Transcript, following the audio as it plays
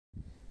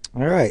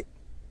Alright,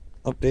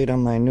 update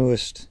on my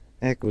newest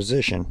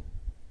acquisition.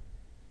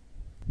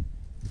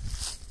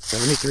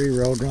 73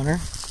 Road Runner.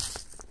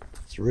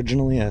 It's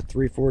originally a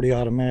 340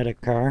 automatic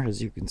car.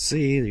 As you can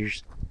see,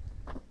 there's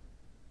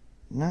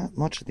not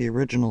much of the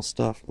original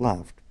stuff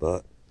left,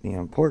 but the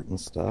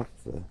important stuff,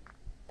 the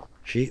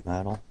sheet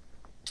metal,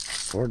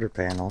 quarter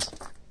panels,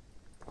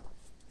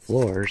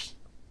 floors,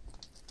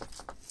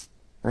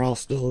 are all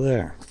still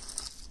there.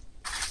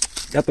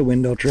 Got the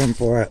window trim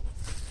for it.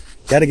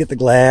 Got to get the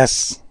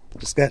glass.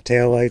 Just got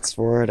tail lights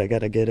for it. I got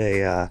to get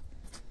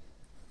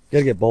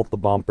both the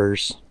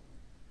bumpers.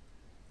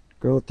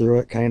 Go through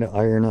it, kind of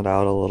iron it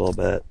out a little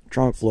bit.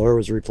 Trunk floor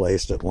was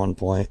replaced at one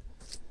point.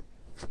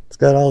 It's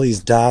got all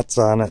these dots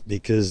on it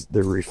because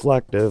they're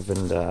reflective,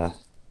 and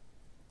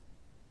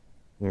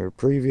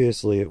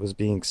previously it was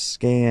being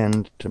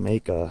scanned to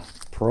make a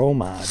Pro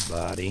Mod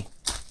body.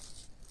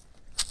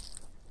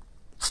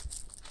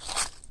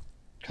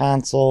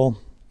 Console,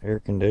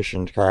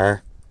 air-conditioned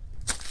car.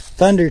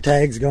 Fender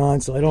tag's gone,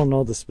 so I don't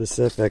know the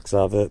specifics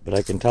of it, but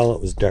I can tell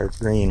it was dark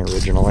green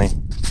originally.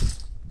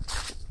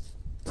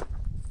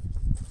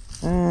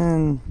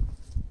 And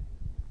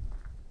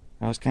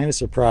I was kind of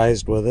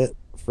surprised with it.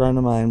 A friend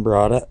of mine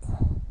brought it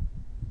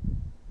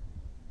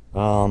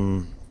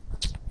from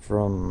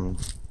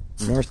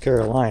North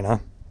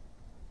Carolina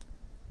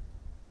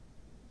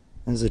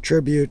as a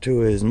tribute to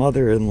his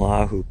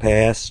mother-in-law who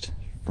passed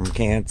from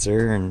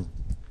cancer, and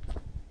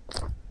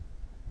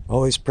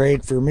always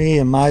prayed for me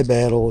in my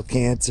battle with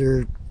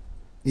cancer,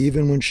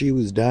 even when she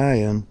was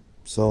dying.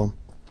 So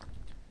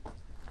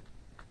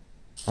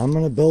I'm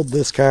gonna build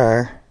this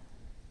car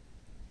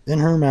in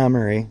her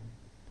memory,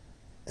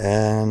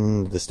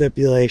 and the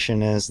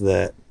stipulation is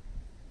that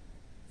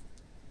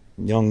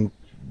young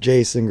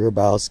Jason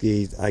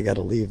Grabowski, I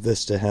gotta leave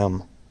this to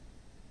him.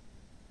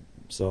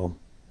 So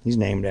he's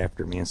named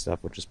after me and stuff,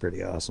 which is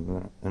pretty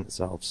awesome in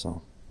itself.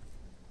 So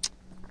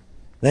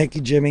thank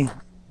you, Jimmy.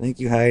 Thank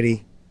you,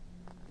 Heidi.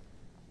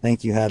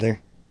 Thank you,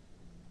 Heather.